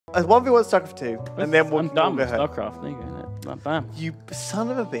1v1 StarCraft 2, and then I'm done with go home. StarCraft. There you go. Bam. You son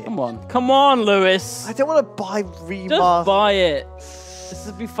of a bitch. Come on, Lewis. I don't want to buy remaster. Just buy it. This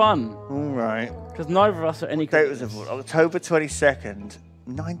would be fun. All right. Because neither of us are any good. Date was October 22nd,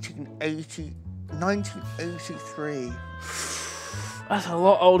 1983. That's a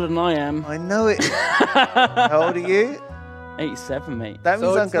lot older than I am. I know it. How old are you? 87, mate. That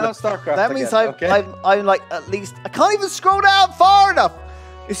means So I'm it's gonna. now StarCraft That means again, okay? I'm like at least. I can't even scroll down far enough.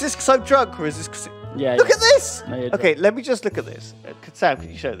 Is this because I'm drunk, or is this? Cause Yeah. look at this. No, you're Okay, let me just look at this. Sam, can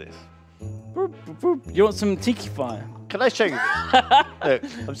you show this? You want some tiki fire? Can I show you this? Look,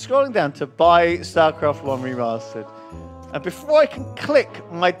 I'm scrolling down to buy StarCraft 1 Remastered. And before I can click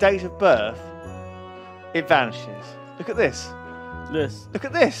my date of birth, it vanishes. Look at this. Lewis. Look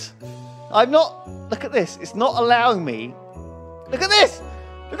at this. I'm not... Look at this. It's not allowing me... Look at this!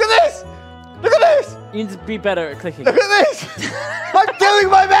 Look at this! Look at this! You need to be better at clicking. Look at this! I'm doing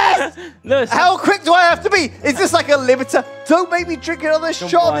my best! Lewis. How quick do I have to be? Is this like a limiter? Don't make me drink another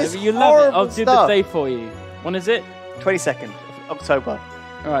shot of this You love it. horrible I'll do stuff. the day for you. When is it? 22nd of October.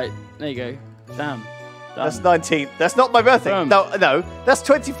 All right. There you go. Damn. That's 19. That's not my birthday. Boom. No, that's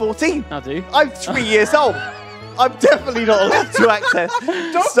 2014. I'll do. I'm 3 years old. I'm definitely not allowed to access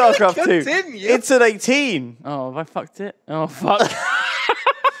StarCraft 2. continue. It's an 18. Oh, have I fucked it? Oh, fuck.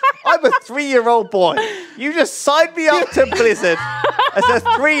 I'm a 3-year-old boy. You just signed me up to Blizzard as a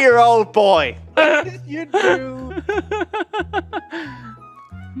 3-year-old boy. You do.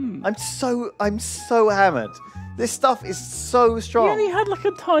 I'm so hammered. This stuff is so You strong. only had like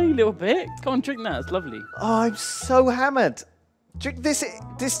a tiny little bit. Go on, drink that. It's lovely. Oh, I'm so hammered. Drink this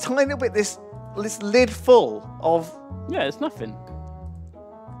tiny little bit, this lid full of... Yeah, it's nothing.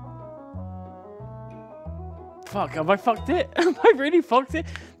 Fuck, have I fucked it? Have I really fucked it?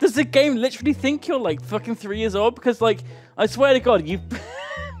 Does the game literally think you're like fucking 3 years old? Because like, I swear to God, you...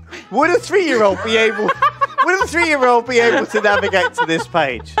 Would a 3-year-old be able... Would a 3-year-old be able to navigate to this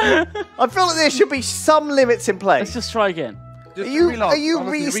page? I feel like there should be some limits in place. Let's just try again. Just Are you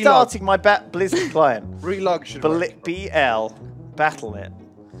honestly, restarting my Blizzard client? Relog should work. BL Battle.net.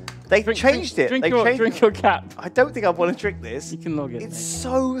 They changed it. Drink, They your, changed drink it. your cap. I don't think I want to drink this. You can log it. It's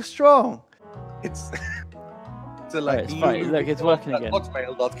so strong. It's a like it's fine. Look, it's working again.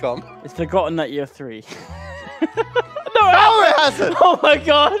 Hotmail.com. It's forgotten that you're 3. No, it hasn't. Oh my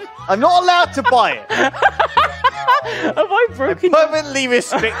God. I'm not allowed to buy it. Have I broken Permanently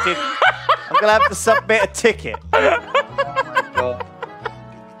restricted. I'm gonna have to submit a ticket. God.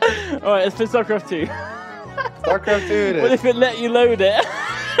 Alright, let's play StarCraft 2. StarCraft 2 it is. What if it let you load it?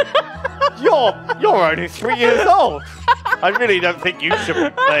 You're only 3 years old. I really don't think you should be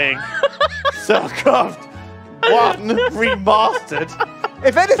playing StarCraft 1 Remastered.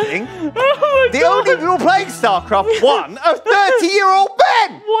 If anything, the only people playing StarCraft 1 are 30-year-old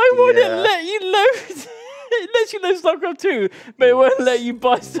men. Why won't it let you load? It lets you load StarCraft 2, but it won't let you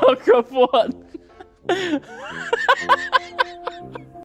buy StarCraft 1.